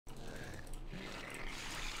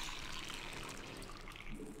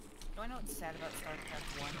You know what's sad about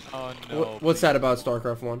StarCraft 1? Oh no. What's that about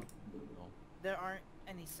StarCraft 1? There aren't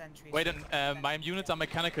any sentries. Wait, and my units are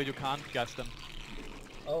mechanical, you can't gas them.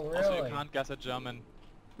 Oh, really? Also, you can't gas a German.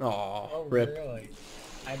 Aw, Oh, rip. really?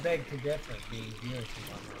 I beg to differ, being viewers.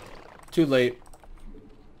 Too late.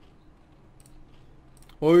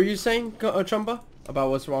 What were you saying, Chumba? About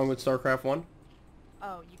what's wrong with StarCraft 1?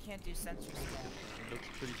 Oh, you can't do sentry spam. It looks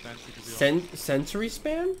pretty fancy to be honest. Sensory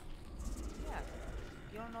span? Yeah.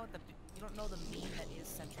 You don't know the meme that is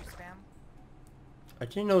sentry spam? I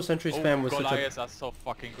didn't know sentry spam was such a... Goliaths are so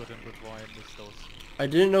fucking good in Good War, I miss those. I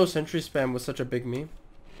didn't know sentry spam was such a big meme.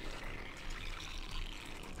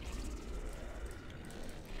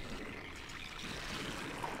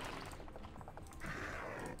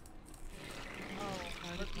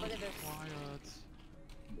 Look at this.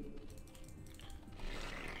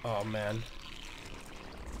 Oh man.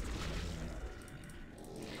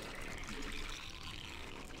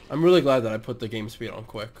 I'm really glad that I put the game speed on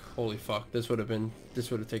quick. Holy fuck, this would have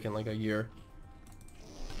taken like a year.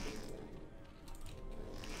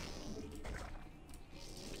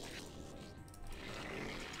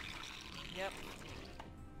 Yep.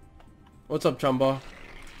 What's up, Chumba?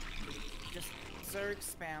 Just Zerg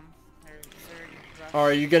spam. Or Zerg rush. Oh,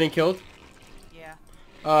 are you getting killed?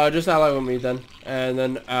 Yeah. Just ally with me then, and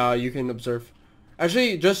then you can observe.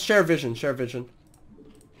 Actually, just share vision. Share vision.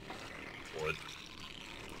 What?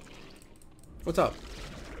 What's up?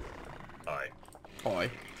 Hi.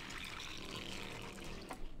 Oi.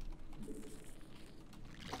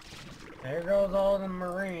 There goes all the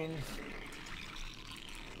Marines.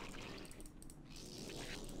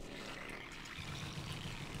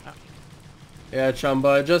 Yeah,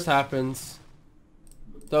 Chumba, it just happens.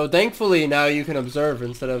 So thankfully now you can observe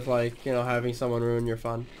instead of like, you know, having someone ruin your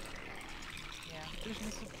fun. Yeah.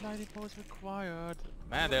 Additional supply depot is required.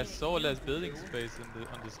 Man, there's so less building space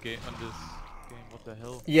on this game. What the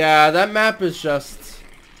hell? Yeah, that map is just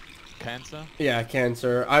Cancer? yeah,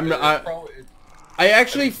 cancer. I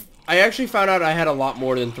actually found out I had a lot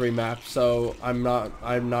more than 3 maps, so I'm not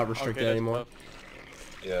restricted Okay, anymore.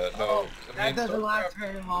 Yeah, no. Oh, I mean, that doesn't last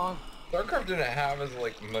very long. StarCraft didn't have as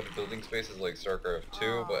like much building space as like StarCraft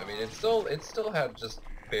 2, but I mean it still had just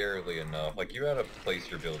barely enough. Like you had to place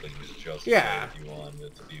your buildings just Yeah. right if you wanted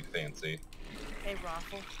it to be fancy. Hey,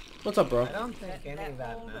 Raffle. What's up, bro? I don't think any of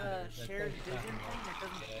that whole matters. I shared think vision that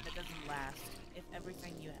thing that doesn't last. If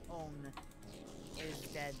everything you own is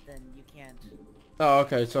dead, then you can't. Oh,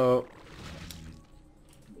 okay, so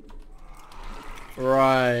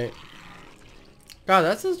right. God,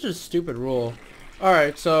 that's such a stupid rule.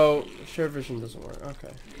 Alright, so shared vision doesn't work.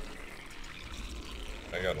 Okay.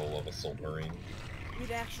 I gotta love Assault Marine. I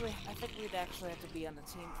think we'd actually have to be on the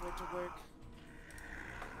team for it to work.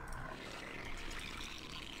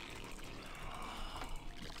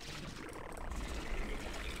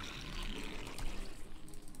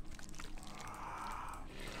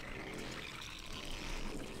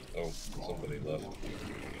 Oh, somebody left.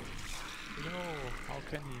 No, how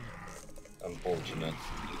can he? Unfortunate.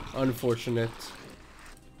 Unfortunate.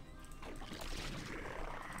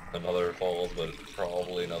 Another falls, but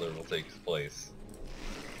probably another will take place.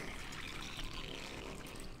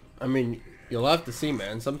 I mean, you'll have to see,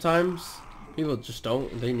 man. Sometimes people just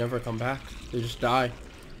don't. They never come back. They just die.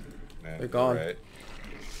 Man, They're gone. Right.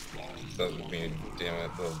 So I mean, damn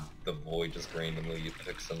it, the void just randomly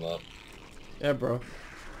picks them up. Yeah, bro.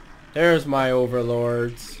 There's my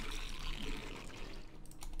overlords.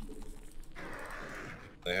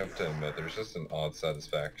 I have to admit, there's just an odd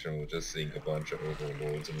satisfaction with just seeing a bunch of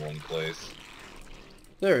overlords in one place.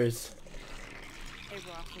 There is. Hey,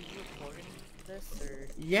 Rock, are you recording this, or...?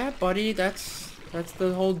 Yeah, buddy. That's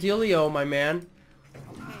the whole dealio, my man.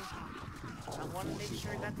 Okay. I want to make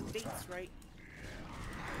sure I got the dates right.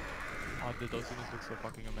 Oh, those units look so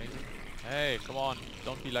fucking amazing. Hey, come on,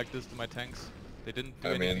 don't be like this to my tanks. They didn't do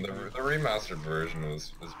I mean, anything. the remastered version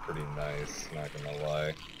was pretty nice, not gonna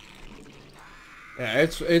lie. Yeah,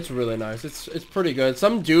 it's really nice. It's pretty good.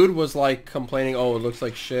 Some dude was like complaining, oh, it looks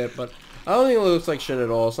like shit, but I don't think it looks like shit at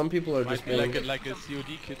all. Some people are just Might be being... like a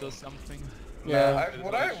COD kit or something. Yeah.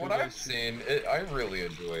 What I've seen, I really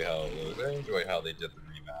enjoy how it looks. I enjoy how they did the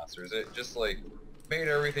remasters. It just like made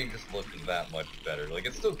everything just look that much better. Like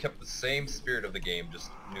it still kept the same spirit of the game,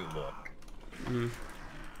 just new look. Mm.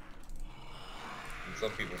 And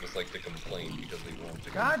some people just like to complain because they want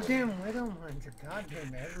to. Goddamn widow mines are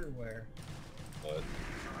goddamn everywhere. What?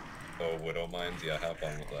 Oh, widow mines? Yeah, have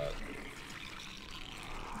fun with that.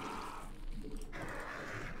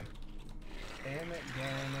 Damn it,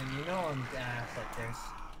 Gannon. You know I'm ass at this.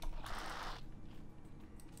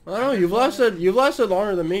 I don't know. You've lasted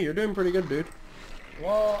longer than me. You're doing pretty good, dude.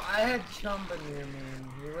 Well, I had Chumba near me, and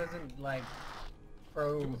he wasn't like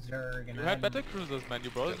pro Zerg, and You I had better cruisers, man. You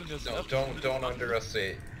brought it in yourself. Don't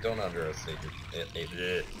underestimate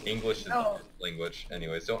English is No. language.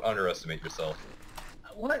 Anyways, don't underestimate yourself.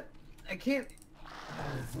 What? I can't.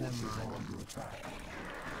 Never mind.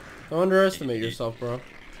 Don't underestimate yourself, bro.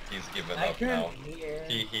 He's given I up now. couldn't hear.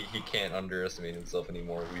 He can't underestimate himself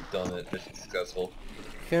anymore. We've done it. Mission successful.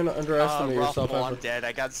 Can't underestimate yourself Ruffle, I'm ever. dead.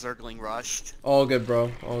 I got Zergling rushed. All good,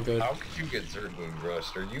 bro. All good. How could you get Zergling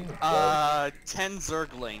rushed? Are you? 10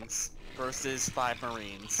 Zerglings versus 5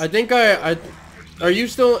 Marines. I think are you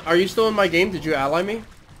still in my game? Did you ally me?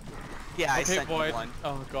 Yeah, I Okay, sent boy. you one.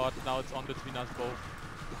 Oh god, now it's on between us both.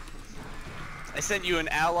 I sent you an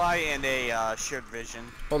ally and a shared vision.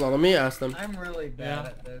 Hold on, let me ask them. I'm really bad Yeah.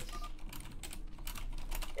 at this.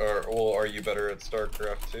 Well, are you better at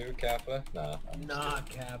StarCraft 2, Kappa? Nah. I'm just Nah,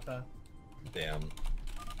 Kappa. kidding.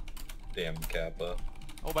 Damn Kappa.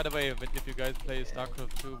 Oh, by the way, if you guys play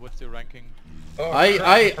StarCraft 2, what's your ranking? Oh,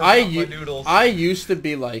 forgot my noodles. I used to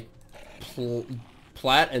be like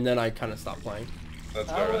plat, and then I kind of stopped playing. That's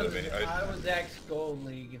I better was, than me. I was ex-Gold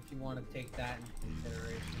League, if you want to take that into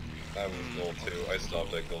consideration. I was gold too. I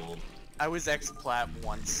stopped at gold. I was ex-plat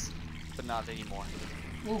once, but not anymore.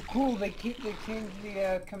 Well, cool. They changed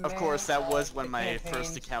the command. Of course, that was when the my campaign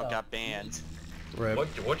first account stuff. got banned. Rip.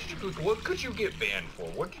 What could you get banned for?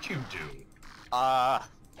 What did you do? I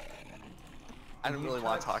don't You really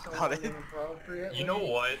want to touched talk about someone it. inappropriately? You know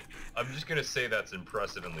what? I'm just gonna say that's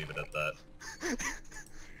impressive and leave it at that.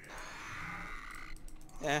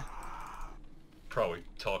 Eh. Probably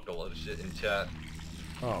talked a lot of shit in chat.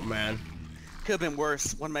 Oh man. Could have been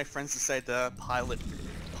worse. One of my friends decided to pirate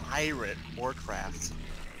Warcraft.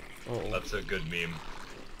 Oh. That's a good meme.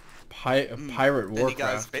 Pirate Then he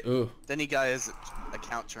got his Warcraft. Ooh. Then he got his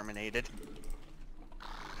account terminated.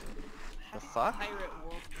 The fuck? How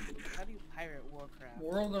do you pirate Warcraft?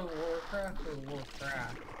 World of Warcraft or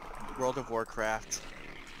Warcraft? World of Warcraft.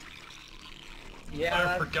 Yeah. I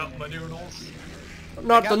that's forgot my it. noodles.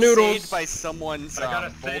 Not I the got noodles. saved by someone's I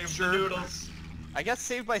gotta save the vulture. noodles. I got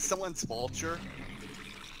saved by someone's vulture.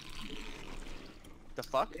 The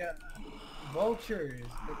fuck? Yeah. Vultures.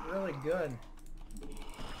 They're really good.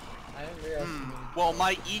 I underestimated. Well,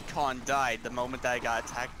 my econ died the moment that I got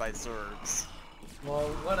attacked by Zergs. Well,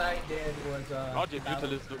 what I did was God, your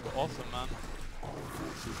Mutalisks look awesome, man.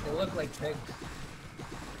 They look like pigs.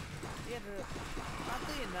 Yeah,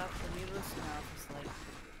 oddly enough, the needless enough is like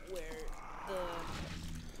where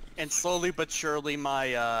the And slowly but surely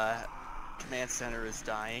my command center is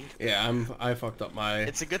dying. Yeah, I fucked up my.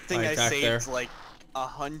 It's a good thing my I attack saved there. like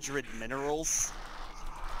 100 minerals.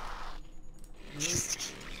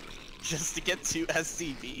 Just to get 2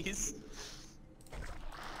 SCVs.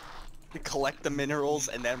 To collect the minerals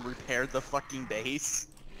and then repair the fucking base.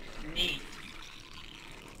 Neat.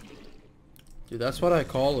 Dude, that's what I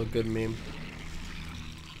call a good meme.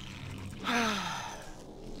 Am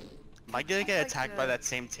I gonna get like attacked by that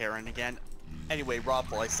same Terran again? Anyway,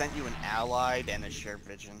 Roppel, I sent you an allied and a shared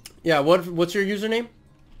vision. Yeah, what's your username?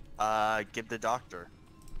 Give the doctor.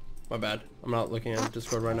 My bad. I'm not looking at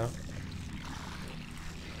Discord right now.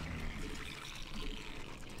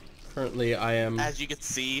 Currently, I am. As you can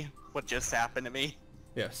see, what just happened to me.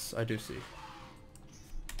 Yes, I do see.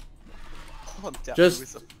 Oh, I'm down.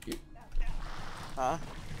 Just, Huh?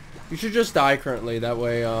 you should just die currently. That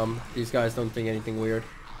way, these guys don't think anything weird.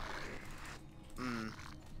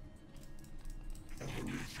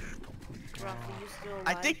 Ruffy, you still alive?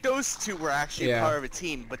 I think those two were actually Yeah. part of a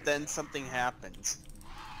team, but then something happened.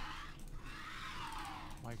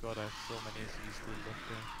 My god, I have so many SCs still left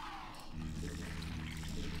there.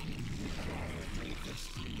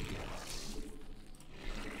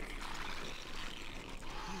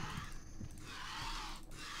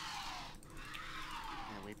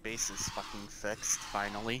 Anyway, base is fucking fixed,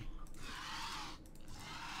 finally.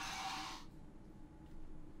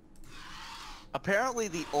 Apparently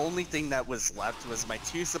the only thing that was left was my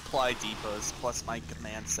 2 supply depots plus my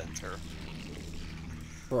command center.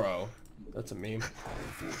 Bro, that's a meme.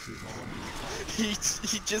 He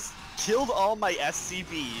just killed all my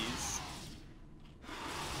SCVs.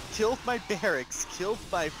 Killed my barracks, killed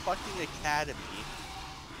my fucking academy.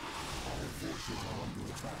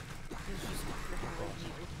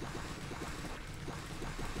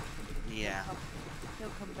 Yeah. He'll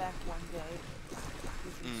come back one day.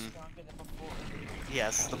 He's stronger than before.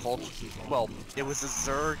 Yes, the vulture. Well, it was a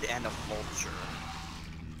Zerg and a vulture.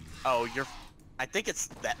 Oh, you're... I think it's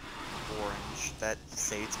that orange that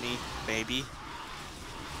saved me, maybe.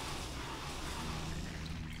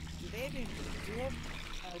 Do they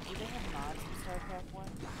have mods in StarCraft 1?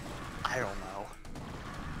 I don't know.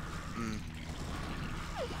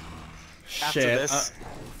 After Shit. this,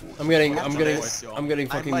 I'm getting After this,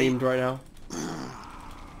 fucking might- memed right now.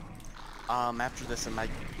 after this, I might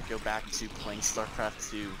go back to playing StarCraft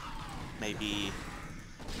 2. Maybe,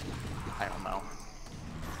 I don't know.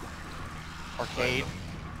 Arcade.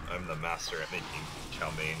 I'm the master at making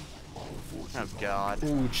chow mein. Oh god.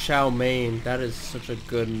 Ooh, chow mein. That is such a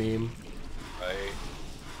good meme. Right.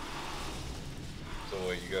 So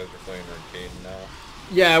what, you guys are playing arcade now?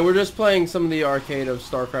 Yeah, we're just playing some of the arcade of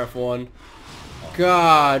StarCraft 1.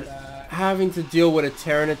 God, having to deal with a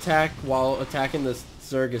Terran attack while attacking this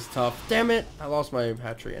Zerg is tough. Damn it! I lost my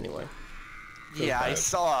hatchery anyway. Yeah, I bad.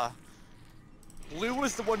 saw. Blue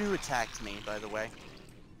was the one who attacked me, by the way.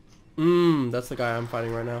 That's the guy I'm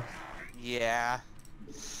fighting right now. Yeah.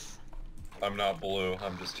 I'm not blue,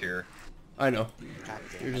 I'm just here. I know. God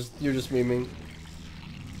damn You're just memeing.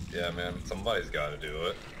 Yeah, man, somebody's gotta do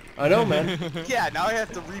it. I know, man. it. Yeah, now I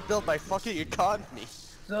have to rebuild my fucking economy.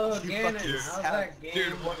 So, You Ganon, fucking how's hell. that game?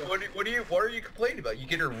 Dude, what are you complaining about? You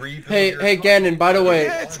get a rebuild. Hey, your hey, economy. Ganon, by the You're way,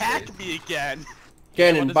 gonna attack me again. What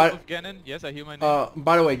Ganon, is by up with Ganon? Yes, I hear my name.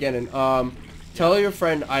 by the way, Ganon, tell your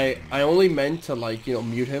friend I only meant to, like, you know,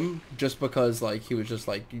 mute him just because, like, he was just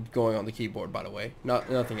like going on the keyboard. By the way,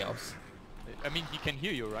 nothing else. I mean, he can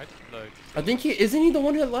hear you, right? Like, I think isn't he the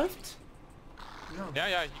one that left?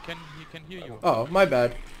 yeah, he can hear you. Oh, my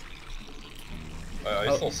bad. I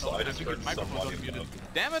Oh. I just heard Microphone's somebody. unmuted.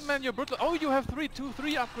 Damn it, man, you're brutal. Oh, you have 3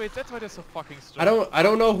 upgrades. That's why they're so fucking strong. I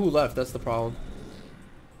don't know who left. That's the problem.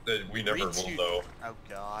 We never will Retweet. know. Oh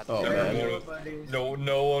god. Oh, Never man. will. Nobody's-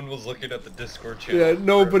 No one was looking at the Discord channel. Yeah,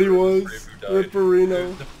 nobody was. Forever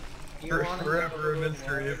Ripperino. You wanna know Forever a who it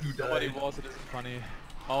mystery of was? who Nobody died. was, it isn't funny.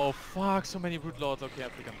 Oh fuck, so many Brood Lords. Okay, I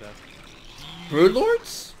think I'm dead. Brood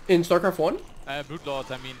Lords in StarCraft 1? Brood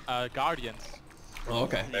Lords, I mean, Guardians. Oh,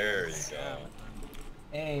 okay. There you Yeah, go.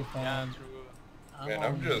 Hey, yeah, fam. true. Man,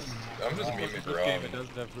 I'm just It's a memeing good game, it around.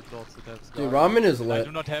 doesn't have Brood Lords, it has Dude, Guardians. ramen is I lit.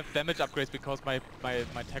 do not have damage upgrades because my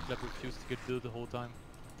tech lab refused to get built the whole time.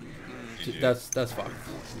 Dude, GG. that's fucked.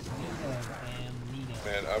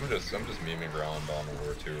 Man, I'm just memeing around on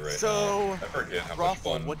War 2 right So, now. I forget how much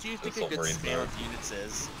Ruffle, fun what do you think this a good Silverine spam does. of units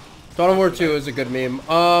is? Dawn of War 2 is a good meme.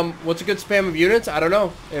 What's a good spam of units? I don't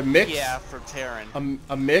know. A mix? Yeah, for Terran.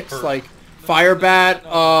 A mix? For- Like Fire Bat,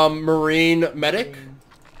 Marine, Medic?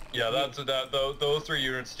 Yeah, those 3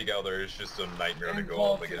 units together is just a nightmare to And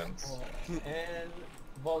go up Vulture against. support. And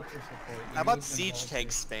Vulture support. You How about need some Siege Vulture. tank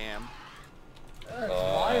spam? That's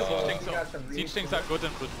viable. Siege You tanks got the are, siege tanks are resource.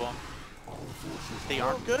 good in Brood 1. They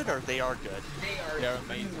aren't good or they are good? They are They're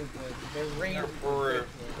extremely amazing. good. Their range They're is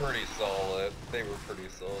pretty solid. They were pretty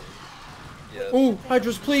solid. Yes. Ooh,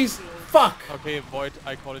 Hydras, please! Fuck! Okay, Void,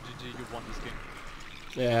 I call it GG, you won this game.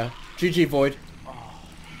 Yeah. GG Void.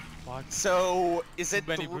 Fuck. So, is Too it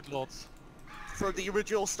many Brood Lords. for the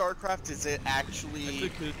original StarCraft? Is it I actually still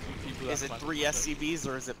killed 2 people. is that's it fine. 3 SCVs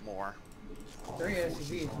or is it more? 3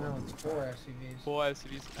 SCVs. No, it's 4 SCVs. 4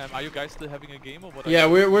 LCDs. Are you guys still having a game or what? Yeah,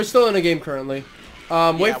 we're still in a game currently.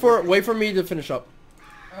 Wait we're- wait for me to finish up.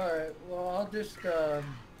 Alright, well, I'll just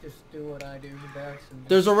do what I do best. And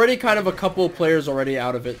There's already kind of a couple players already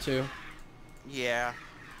out of it too. Yeah.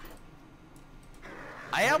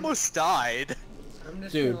 I almost died. I'm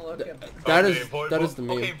just Dude, gonna look at... that Okay, is Void, that is the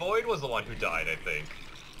meme. Okay, Void was the one who died, I think.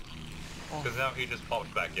 Because now he just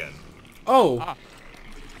popped back in. Oh, Ah,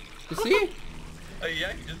 you see?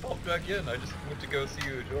 Yeah, he just popped back in. I just went to go see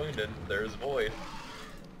who joined, and there's Void.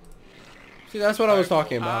 See, that's what I was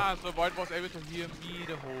talking about. ah, so Void was able to hear me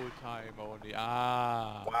the whole time only.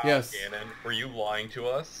 Ah. Wow, Yes. Ganon, were you lying to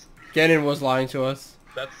us? Ganon was lying to us.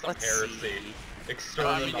 That's some Let's heresy. see.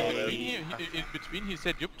 External knowledge. In between he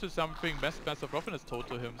said yup to something Masterofroflness told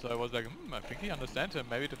to him, so I was like, I think he understands him.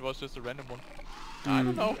 Maybe that was just a random one. I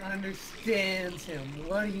don't know. He understands him.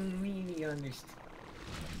 What do you mean he understands?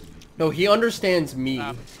 No, he understands me.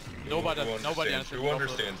 Nobody Who understands. who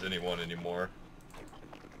understands anyone anymore,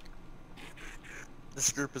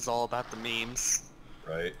 This group is all about the memes.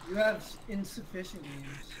 right? You have insufficient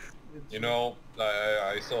names. You know,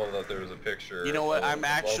 I saw that there was a picture. You know what? of I'm Bubba.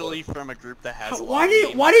 actually from a group that has a lot Why of did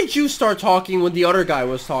memes. why did you start talking when the other guy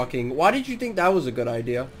was talking? Why did you think that was a good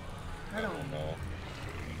idea? I don't know.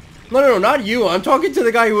 No. No, not you. I'm talking to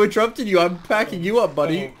the guy who interrupted you. I'm backing you up,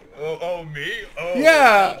 buddy. Oh, me? Oh.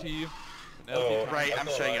 Yeah. Oh. Right, I I'm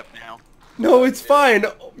saw shutting that. up now. No, it's fine.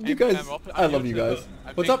 You guys, I love you guys.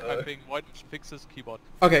 What's up? I think Void fixes keyboard.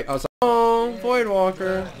 Okay, I was like, oh, Void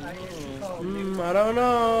Walker. I used to call him I don't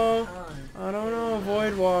know. time. I don't know,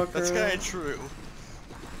 Void Walker. That's kind of true.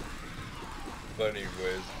 But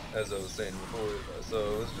anyways, as I was saying before, so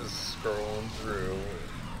I was just scrolling through.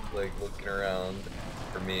 like looking around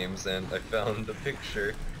for memes, and I found a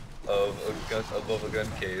picture of a gun above a gun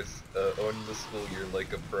case on the school year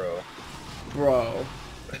like a pro. Bro.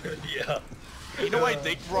 Yeah. You know what I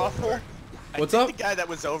think, Ruffle? What's I up? think the guy that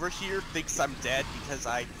was over here thinks I'm dead because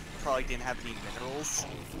I probably didn't have any minerals.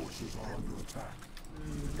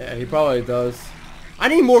 Yeah, he probably does. I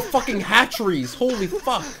need more fucking hatcheries. Holy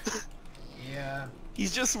fuck. Yeah.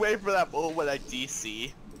 He's just waiting for that moment when I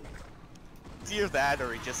DC. It's either that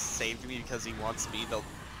or he just saved me because he wants me to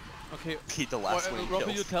Okay. be the last one he Rob,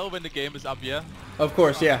 kills. you tell when the game is up, yeah? Of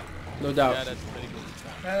course, yeah. No doubt. Yeah, that's pretty good.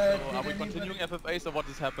 So are we Did continuing anybody- FFAs or what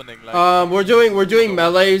is happening? Like, We're doing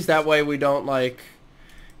melees. That way we don't like,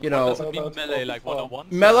 you know. what does it mean melee, like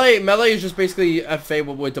 1-on-1? Melee is just basically FFA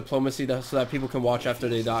with diplomacy so that people can watch after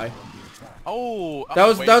they die. Oh, That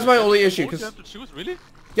was my only that's issue, the mode 'cause- you have to choose, really?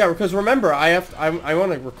 Yeah, because remember, I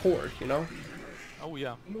want to record, you know. Oh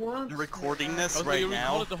yeah. You're recording this Oh, so right you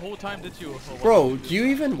now? recorded the whole time, did you? Or what? Bro, do you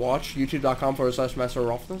even watch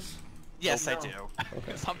youtube.com/Masterofroflness? Yes, I no. do.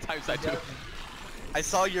 Okay. Sometimes I do. I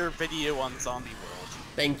saw your video on Zombie World.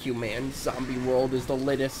 Thank you, man. Zombie World is the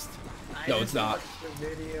latest. No, it's not.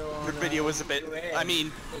 Your video was a bit. I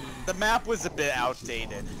mean, the map was a bit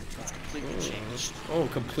outdated. It's completely changed. Oh,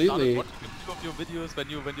 Started completely. watching two of your videos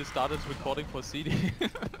when you started recording for CD.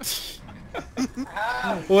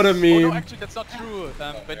 What a Oh meme. no, actually that's not true.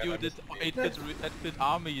 When you did 8-bit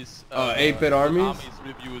armies. 8-bit armies?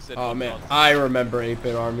 reviews. And Oh man, whatnot. I remember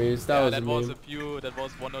 8-bit armies. That Yeah, was that a was meme. a few. That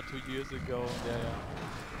was 1 or 2 years ago. Yeah, yeah.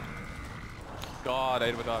 God,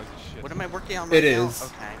 8-bit armies is shit. What am I working on right It now? is.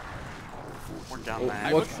 Okay. We're done Oh, that.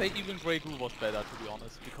 I what- would say even Grey Goo was better, to be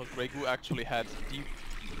honest, because Grey Goo actually had deep,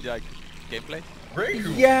 like, gameplay. Grey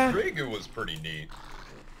Goo, Yeah. Grey Goo was pretty neat.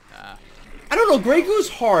 Nah. I don't know, Grey Goo's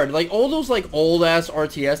hard. Like all those like old ass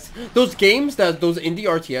RTS, those games those indie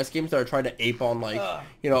RTS games that are trying to ape on like,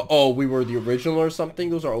 you know, oh we were the original or something.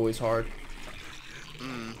 Those are always hard.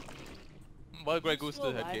 Well, Grey Goo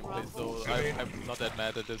still had Still gameplay, so alive, I'm not that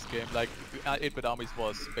mad at this game. Like, 8-bit armies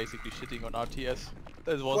was basically shitting on RTS.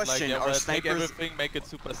 It was Question, like, yeah, are well, take snipers- everything, make it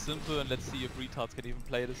super simple, and let's see if retards can even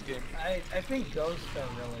play this game. I think Ghost felt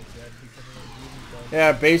really good because it was really good.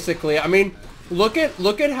 Yeah, basically. I mean, look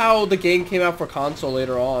at how the game came out for console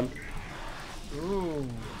later on. Ooh.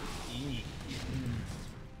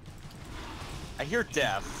 I hear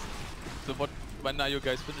death. So when are you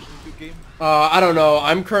guys finishing the game? I don't know.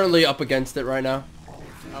 I'm currently up against it right now.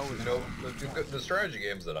 Oh, You know, the strategy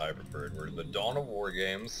games that I preferred were the Dawn of War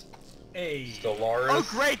games, Hey. Stellaris, Oh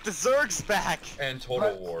great, the Zerg's back! and Total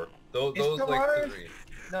What? War. Those Is like Stellaris- the three.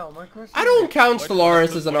 No, my question. I don't count Why-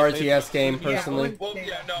 Stellaris as an why- RTS game Yeah, personally. Well,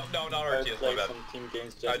 yeah, no, not RTS. My bad.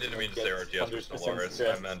 I didn't mean to say RTS for Stellaris.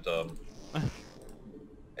 I meant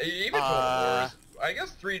even Total War. I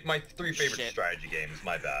guess my three favorite Shit. strategy games.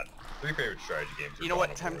 My bad. Three favorite strategy games. are You know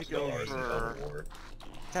what, Dawn of time War, to go Stellaris, and for- Total War.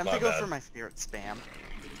 Time My to go bad. for my favorite spam.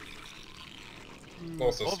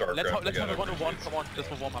 Also, Oh, StarCraft. let's have a again, I 1-on-1, appreciate. come on, just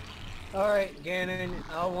for warm up. Alright, Ganon,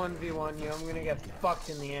 I'll 1v1 you. I'm gonna get fucked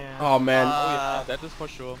in the ass. Oh man. Oh yeah, that is for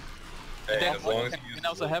sure. Hey, Then as long as Void you use can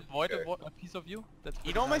also the- have Void okay. a piece of you. That's You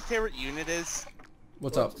pretty know what my nice. favorite unit is?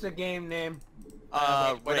 What's up? What's the game name? Wait,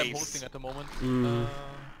 I'm Race. hosting at the moment. Mm.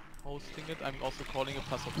 Hosting it. I'm also calling a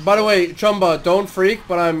pass of. By the way, Chumba, don't freak,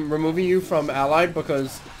 but I'm removing you from Allied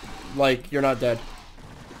because, like, you're not dead.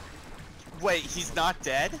 Wait, he's not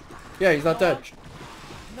dead? Yeah, he's not dead.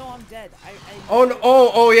 No, I'm dead. Oh, no,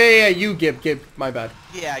 oh, yeah, you, Gib, my bad.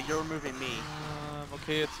 Yeah, you're removing me.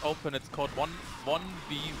 Okay, it's open. It's called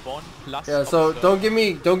 1v1 plus. Yeah, so observe.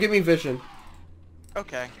 don't give me vision.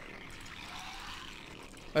 Okay.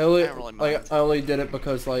 I only, I don't really mind. I only did it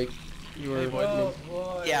because, like, you were. Hey, Void. Oh,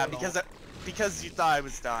 boy. Yeah, because you thought I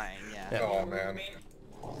was dying, yeah. Yeah. Oh man.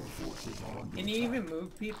 Can you even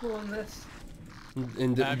move people in this?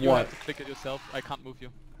 In the, You what? have to click it yourself. I can't move you.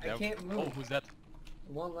 I can't move. Oh, who's that?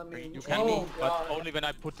 It won't let me. You can oh, move, but God. only when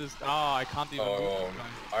I put this. Ah, I can't even Oh,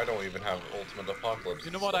 move. I don't even have Ultimate Apocalypse.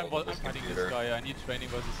 You know what? I'm installed on fighting computer. this guy. I need training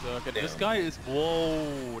versus Zerg. And this Damn. guy is.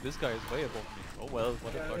 Whoa! This guy is way above me. Oh well, Yeah,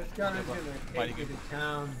 whatever. this guy's Whatever. gonna Fighting take you him. to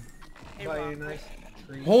town. Hey, Buy you a Rob. nice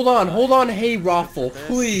treat. Hold on, hey Raffle,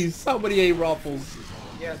 please. Somebody hey Raffles.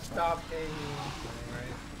 Yeah, stop paying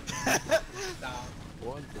me. Alright. Stop.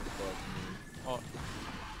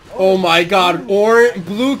 Oh my God,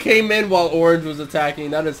 Blue came in while Orange was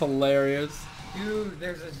attacking. That is hilarious. Dude,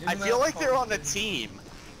 there's a zoom I feel out like they're on a function. team.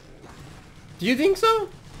 Do you think so?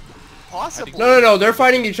 Possibly. No, they're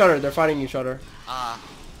fighting each other. Ah.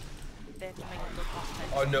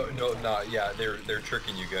 Oh no, not yeah. They're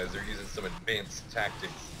tricking you guys. They're using some advanced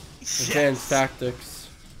tactics. Advanced tactics.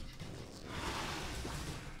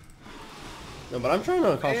 No, but I'm trying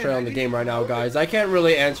to concentrate on the game right now, guys. I can't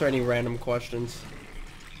really answer any random questions.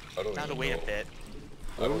 I don't Now to even wait a know. bit.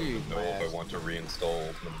 I don't even know if I want to reinstall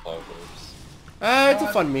Ultimate Apocalypse. It's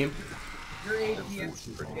a fun meme. Your It's ATS a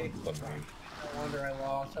pretty okay. fun game. No wonder I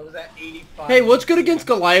lost. I was at 85. Hey, what's good against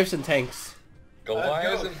Goliaths and tanks?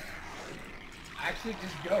 Goliath and... Ghost. Actually,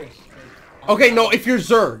 just Ghost. Okay, no, if you're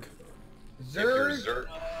Zerg. Zerg, Zerg.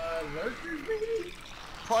 Lurkers maybe?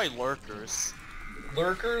 Probably lurkers.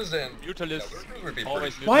 Lurkers and... Neutralists. Lurkers would be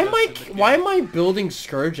Always pretty... Why am neutralists in the game. I building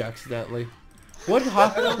Scourge accidentally? What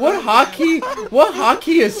hockey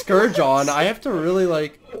is Scourge on? I have to really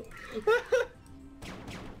like...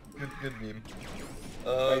 Good meme.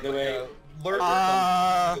 By the way,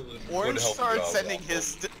 Lurkers would Orange help you started out a sending lot.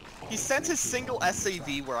 his... He sent his single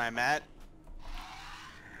SAV where I'm at.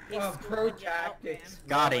 Pro tactics.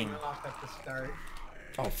 Got going him. off at the start.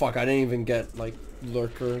 Oh fuck, I didn't even get like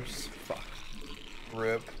lurkers. Fuck.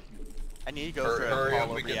 Rip. I need to go for an Hurry up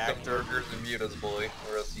Apollo and get some reactor. lurkers and mute us, boy,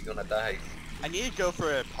 or else you're gonna die. I need to go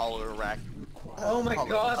for an Apollo reactor. Oh my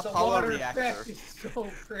god, the Apollo water reactor. effect is so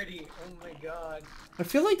pretty. Oh my god. I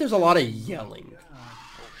feel like there's a lot of yelling. Oh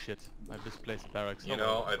shit, I misplaced barracks. You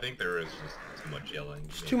know, I think there is just too much yelling.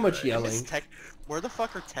 There's too much yelling. Is tech... Where the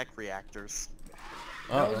fuck are tech reactors?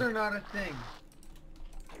 Those are not a thing.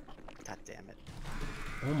 God damn it.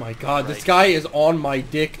 Oh my god, this guy is on my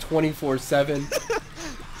dick 24/7.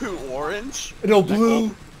 Who, Orange? No,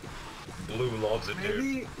 blue. Blue loves it,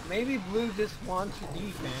 dude. Maybe Blue just wants your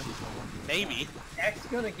defense. Maybe. X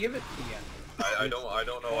gonna give it to you. I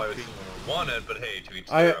don't know why it's wanted, but hey, to each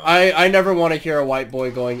their own. I never want to hear a white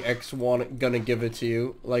boy going gonna give it to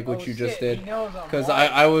you like what Oh, you just shit, did. he knows I'm Because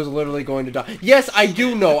white. I was literally going to die. Yes, I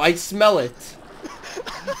do know. I smell it.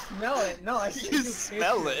 You smell it? No, I see You you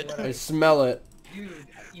smell picture it. what I smell it. Dude,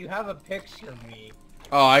 you have a picture of me.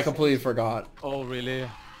 Oh, I completely forgot. Oh really? Are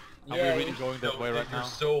Yeah, we really going that way right You're now?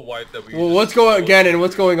 so white that we. Well, just- what's going Gannon?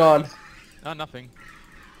 What's going on? No, nothing.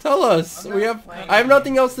 Tell us. I'm not I have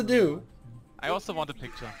nothing else to do. I also want a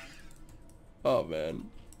picture. Oh man.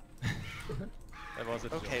 That was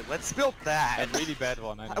it. Okay, let's build that. A really bad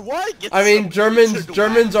one. I I know. want to get I mean, some Germans picture to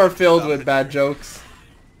Germans whack are filled stuff with in. bad jokes.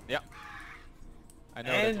 I know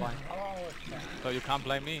And that's why. oh, So you can't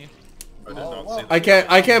blame me. I did not see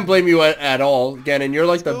I can't blame you at all, Gannon. You're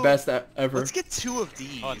like the Let's best ever. Let's get 2 of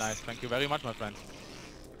these. Oh nice, thank you very much, my friend.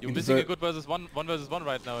 You're You missing a deserve- good versus one versus one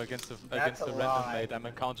right now against the That's a random lie. mate I'm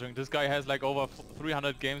encountering. This guy has like over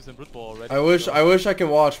 300 games in Blood Bowl already. I wish so- I can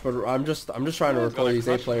watch, but I'm just trying to Yeah, record gonna these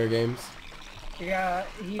crush 8-player games. yeah,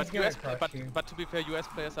 he's But gonna US, crush you. but to be fair, US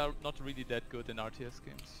players are not really that good in RTS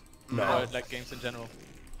games. No. Or like games in general.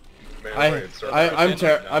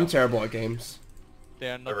 I'm terrible at games. They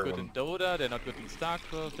are not good in Everyone. Dota, they're not good in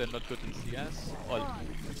StarCraft, they're not good in CS. All.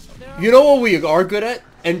 You know what we are good at?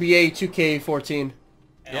 NBA 2K14.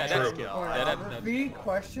 Yeah, that's True. good. Yeah, Pornography?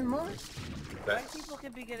 Question mark? White people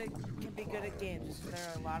can be good at games. There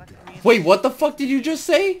are a lot of Korean. Wait, what the fuck did you just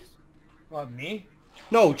say? What, me?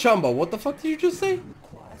 No, Chumba, what the fuck did you just say?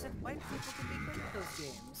 I said white people can be good at those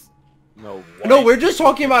games. no. No, we're just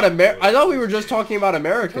talking about I thought we were just talking about We're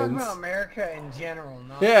talking Americans. about America in general,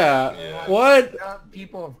 not, Yeah. Yeah. What? not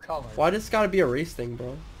people of color. Why does it gotta be a race thing,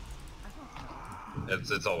 bro?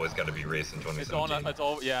 It's always got to be race in It's all, 2017. it's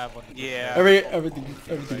all, yeah. Yeah.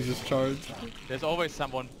 Everything's just charged. There's always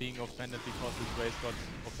someone being offended because his race got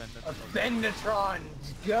offended. Offendatron,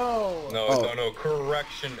 go! Oh. No,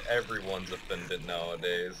 correction, everyone's offended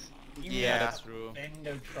nowadays. Yeah. That's true.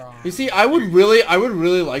 Offendatron. You see, I would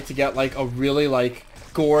really like to get like a really like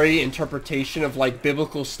gory interpretation of like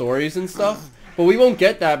biblical stories and stuff, but we won't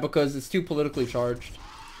get that because it's too politically charged.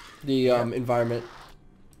 The environment.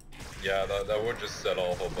 Yeah, that would just set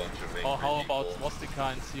off a bunch of angry Or how about people. swastika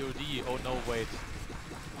and COD? Oh no, wait.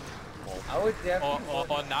 I would definitely...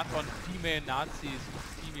 Or not on female Nazis,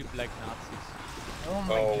 female black Nazis. Oh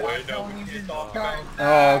my Oh, god, wait, no, don't we even can't talk start about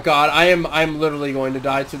that. Oh god, I'm literally going to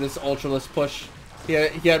die to this ultraless push. He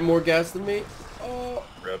had more gas than me. Oh.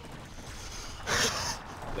 Rip.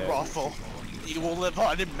 Ruffle. You will live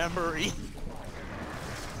on in memory.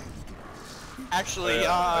 Actually,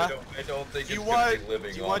 I don't think do you it's want gonna be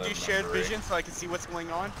living do you on want to in do shared memory. vision so I can see what's going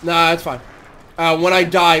on? Nah, it's fine. When I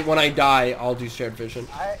die, I'll do shared vision.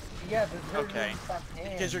 Yeah, the Okay.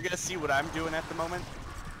 Because you're gonna see what I'm doing at the moment.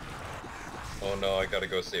 Oh no, I gotta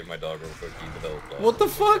go save my dog real quick. He developed that. What the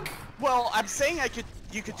fuck? Well, I'm saying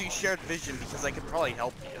you could do shared vision because I could probably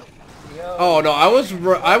help you. Oh no, I was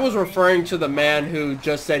referring to the man who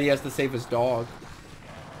just said he has to save his dog.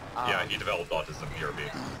 Yeah, he developed autism. BRB.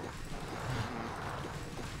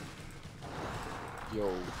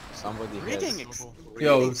 Yo, somebody Reading has...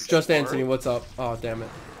 Yo, reading just support. Anthony, what's up? Oh damn it.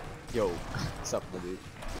 Yo, what's up, dude?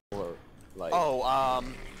 Or like. Oh,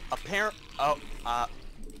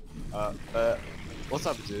 What's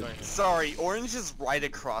up, dude? sorry, Orange is right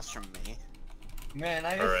across from me. Man,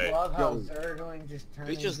 I just Alright. love how Yo. Zergling just turned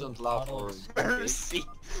Bitches into don't a laugh puddle or of Mercy.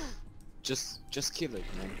 just kill it,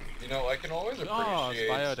 man. You know, I can always appreciate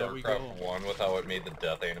Spire, there we StarCraft go. 1 with how it made the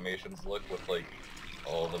death animations look with like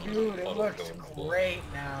all the Dude, it puddles looks going full. great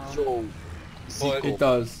now. Yo, But- It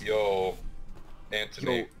does. Yo,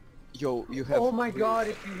 Anthony, yo, you have. Oh my god,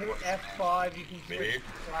 if you hit F5, you can Me? switch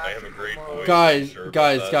to I have a classic great mode. voice. Guys, Sure about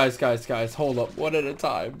guys, that. guys, hold up, one at a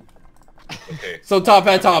time. Okay, So top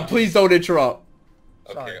at top, please don't interrupt.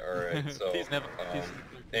 okay, Sorry. alright, so, Please never. Please.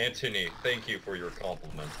 Anthony, thank you for your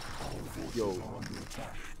compliment. Yo,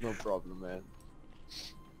 no problem, man.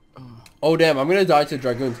 Oh damn, I'm gonna die to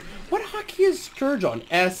Dragoons. What hockey is Scourge on?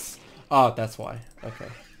 S? Oh, that's why. Okay.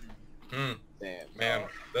 Hmm, Damn. man,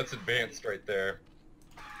 that's advanced right there.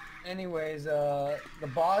 Anyways, the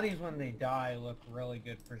bodies when they die look really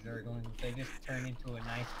good for Zerglings. They just turn into a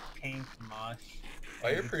nice pink mush. I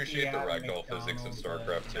You can appreciate see the out ragdoll physics in McDonald's,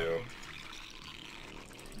 StarCraft 2.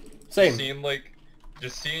 Same.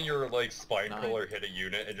 Just seeing your like spine Nice. crawler hit a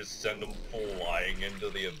unit and just send them flying into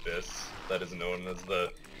the abyss that is known as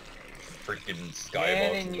the freaking Man,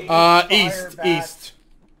 skybox. and you- East, Fire east.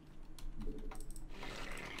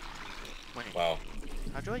 Wait, Wow.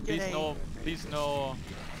 how do I get Please a... no, please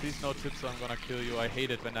no tips. I'm gonna kill you. I hate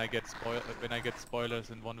it when I get spoilers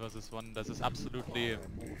in 1 versus 1. This is absolutely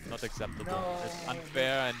not acceptable. No. It's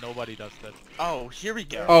unfair and nobody does that. Oh, here we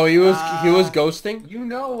go. Oh, he was ghosting? You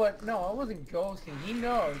know what? No, I wasn't ghosting. He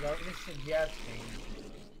knows. I was just suggesting.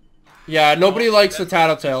 Yeah, nobody No, likes a that's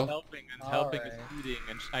tattletale. Helping and helping is Alright. cheating,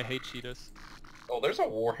 and I hate cheaters. Oh, there's a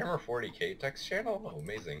Warhammer 40k text channel? Oh,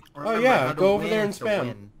 amazing. Oh yeah, go over there and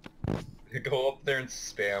spam. Go up there and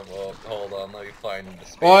spam. Oh, hold on, let me find the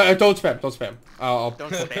spam. Oh, don't spam. I'll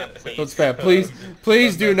Don't spam, please. don't spam,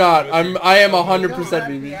 please do not. I am 100% We don't have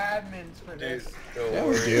BB. the admins for Dude, this. don't Yeah, we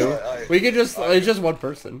worry. do. We could just, it's just one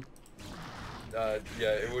person. Yeah,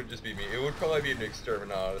 it would just be me. It would probably be an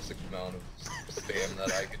exterminatus amount of spam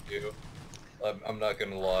that I could do. I'm not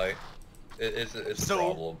gonna lie. It's a So-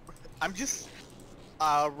 problem. I'm just...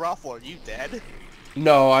 Ruffle, are you dead?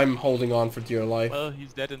 No, I'm holding on for dear life. Well,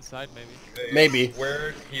 he's dead inside, maybe. Hey, Maybe.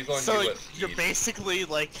 Where he's on So US you're East. basically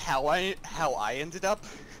like how I ended up.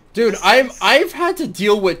 Dude, I've had to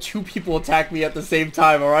deal with 2 people attack me at the same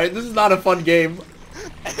time, alright? This is not a fun game.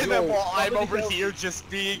 And then while I'm over here just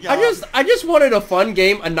being I just wanted a fun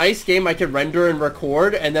game, a nice game I could render and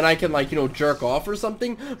record, and then I can, like, you know, jerk off or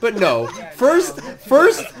something. But no. First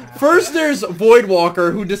there's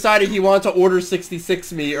Voidwalker, who decided he wanted to order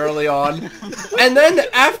 66 me early on. And then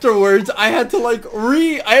afterwards, I had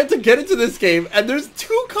to get into this game, and there's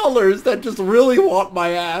 2 colors that just really want my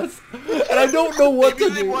ass. And I don't know what Maybe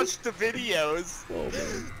to they do. watch the videos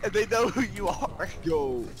and they know who you are.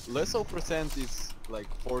 Yo, let's all pretend it's like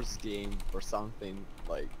Force game or something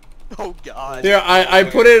like. Oh god. Here, I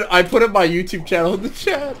put it my YouTube channel in the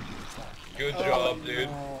chat. Good Oh, job, dude.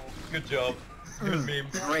 no. Good job. Good meme.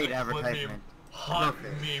 Great Good advertisement. meme. Hot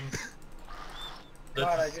meme. God,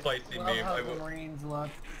 I That's a just spicy love meme. how I the will. Marines look.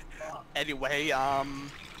 Fuck. Anyway, I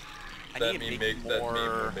That need to meme make that meme more.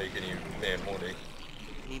 will make any man horny.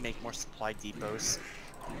 Need to make more supply depots.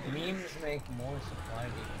 Memes make more supply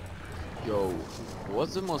depots. Yo,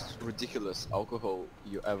 what's the most ridiculous alcohol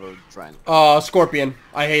you ever drank? Scorpion.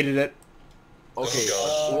 I hated it. Okay,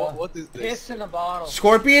 God. what is this? Piss in a bottle.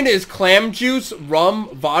 Scorpion is clam juice, rum,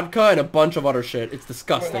 vodka, and a bunch of other shit. It's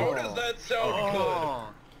disgusting. How does that sound Oh,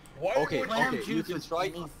 good? Why Okay, would clam okay, you juice can with try.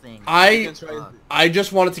 anything. You I can try. I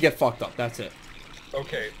just wanted to get fucked up. That's it.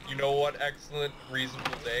 Okay, you know what? Excellent,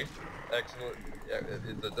 reasonable day. Excellent.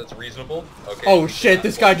 That's reasonable. Okay. Oh shit!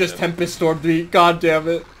 This guy just Tempest Stormed me. God damn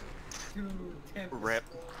it. Dude, Rip.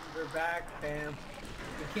 They're back, fam.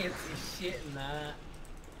 You can't see shit in that.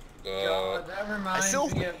 Uh, God, that reminds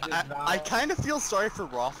me of this I kind of feel sorry for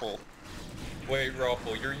Raffle. wait,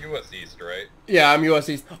 Ruffle, you're US East, right? Yeah, I'm US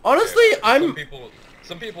East. Honestly, Yeah, I'm.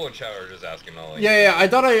 Some people in chat are just asking all. Yeah. I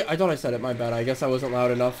thought I said it. My bad. I guess I wasn't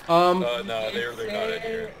loud enough. No, they're not in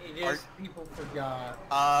here. It is people forgot.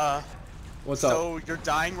 What's up? So you're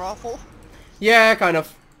dying, Raffle? Yeah, kind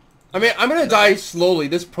of. I mean, I'm gonna die slowly.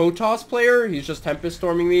 This Protoss player, he's just Tempest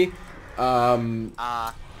Storming me.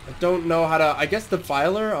 I don't know how to. I guess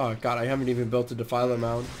Defiler. Oh god, I haven't even built a Defiler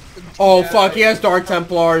mound. Oh fuck, he has Dark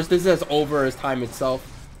Templars. This is over as time itself.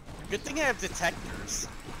 Good thing I have detectors.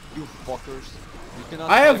 You fuckers. You cannot.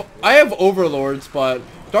 I have Overlords, but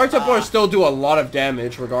Dark Templars still do a lot of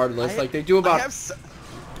damage regardless. Like they do I about. have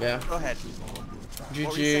Yeah. Go ahead. were you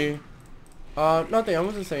GG. saying? Nothing. I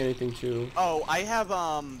wasn't saying anything too. Oh, I have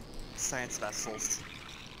science vessels.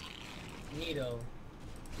 Neato.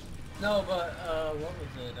 No, but what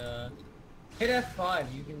was it? Hit F5.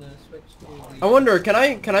 You can switch to. The, I wonder, can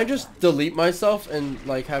I just delete myself and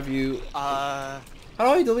like have you? How do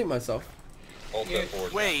I delete myself? Alt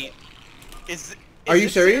F4. Wait, Are you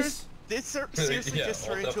serious? This seriously Yeah, just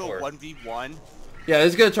turned Alt into a F4. 1v1? Yeah,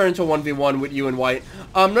 this is gonna turn into a 1v1 with you and White.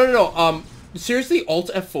 No. Seriously, Alt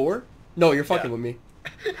F4? No, you're fucking Yeah. with me.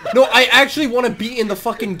 No, I actually want to be in the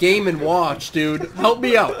fucking game and watch, dude. Help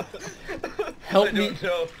me out. Help me. I don't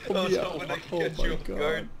know. I was me out. hoping I could Oh get my you off God.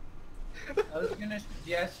 guard. I was gonna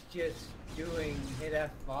suggest just doing hit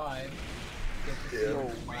F5. Get to see Yeah.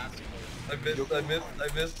 what the last one.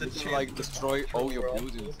 I missed the It's chance. like destroy to all your troll.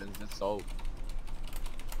 buildings and that's all.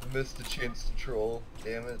 I missed the chance to troll.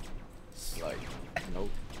 Damn it. Like, no.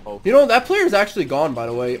 Oh, You know, that player is actually gone, by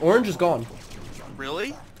the way. Orange is gone.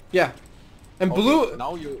 Really? Yeah. And okay, blue...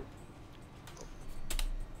 Now you.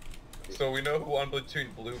 So we know who won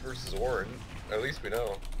between blue versus orange. At least we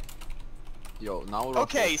know. Yo, now.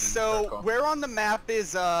 Okay, so where on the map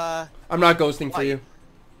is I'm not ghosting for White. you.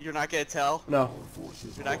 You're not gonna tell? No.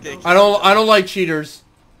 You're not gonna. I don't like cheaters.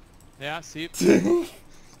 Yeah, see?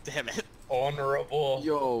 Damn it. Honorable.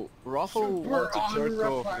 Yo, Ruffle wants to jerk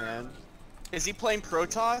honorable. off, man. Is he playing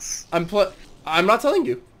Protoss? I'm not telling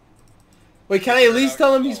you. Wait, can I at least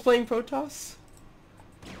tell him he's playing Protoss?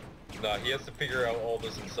 Nah, he has to figure out all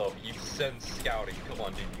this himself. You send scouting. Come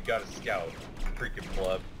on, dude. You gotta scout. Freaking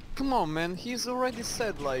pleb. Come on, man. He's already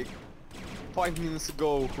said like 5 minutes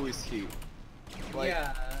ago who is he. Like,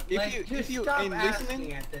 Yeah, if like, you just if you stop ain't asking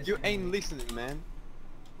listening, at this you point. ain't listening, man.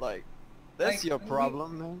 Like, that's Like, your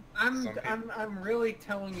problem, man. Some I'm really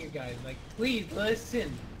telling you guys, like, please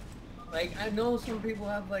listen. Like, I know some people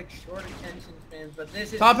have like short attention spans, but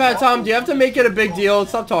this is Top Hat Tom, do you have to make it a big deal?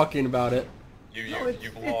 Stop talking about it.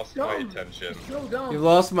 You've lost my dumb. attention. It's so dumb. You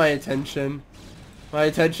lost my attention. My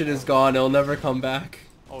attention is gone. It'll never come back.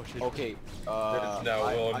 Oh shit. Okay, It's now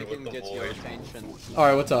on I with can the get your void. attention.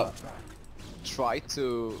 Alright, what's up? Try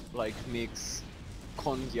to like mix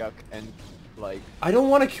cognac and like I don't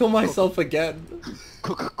want to kill myself again.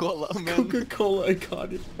 Coca-Cola, man. Coca-Cola and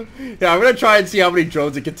God. Yeah, I'm gonna try and see how many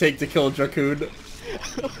drones it can take to kill Dracoon.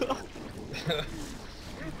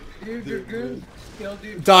 Dude, you're good. Still,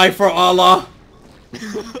 dude. Die for Allah.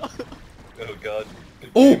 Oh god.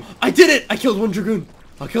 Oh, I did it! I killed one Dragoon.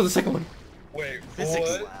 I'll kill the second one. Wait, Physics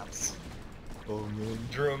what? labs. Oh man.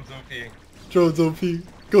 Drones OP. Drones OP.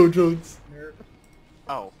 Go drones.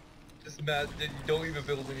 Oh, Just mass. You don't even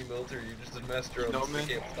build any military. You just amass drones. No, They man.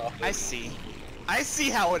 can't stop it. I see. I see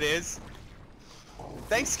how it is.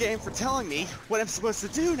 Thanks, game, for telling me what I'm supposed to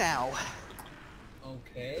do now.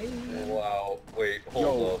 Okay. Wow. Wait. Hold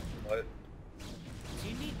Yo. up. What? Do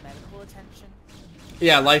you need medical attention?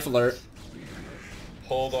 Yeah, life alert.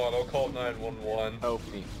 Hold on. I'll call 911. Help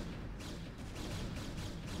me.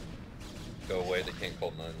 Go away. They can't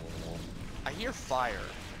call 911. I hear fire.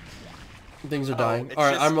 Things are Oh, dying. it's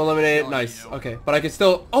Alright, just I'm eliminated. killing Nice. you. Okay, but I can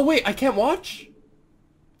still... Oh wait, I can't watch?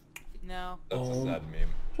 No. That's a sad meme.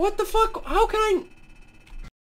 What the fuck? How can I...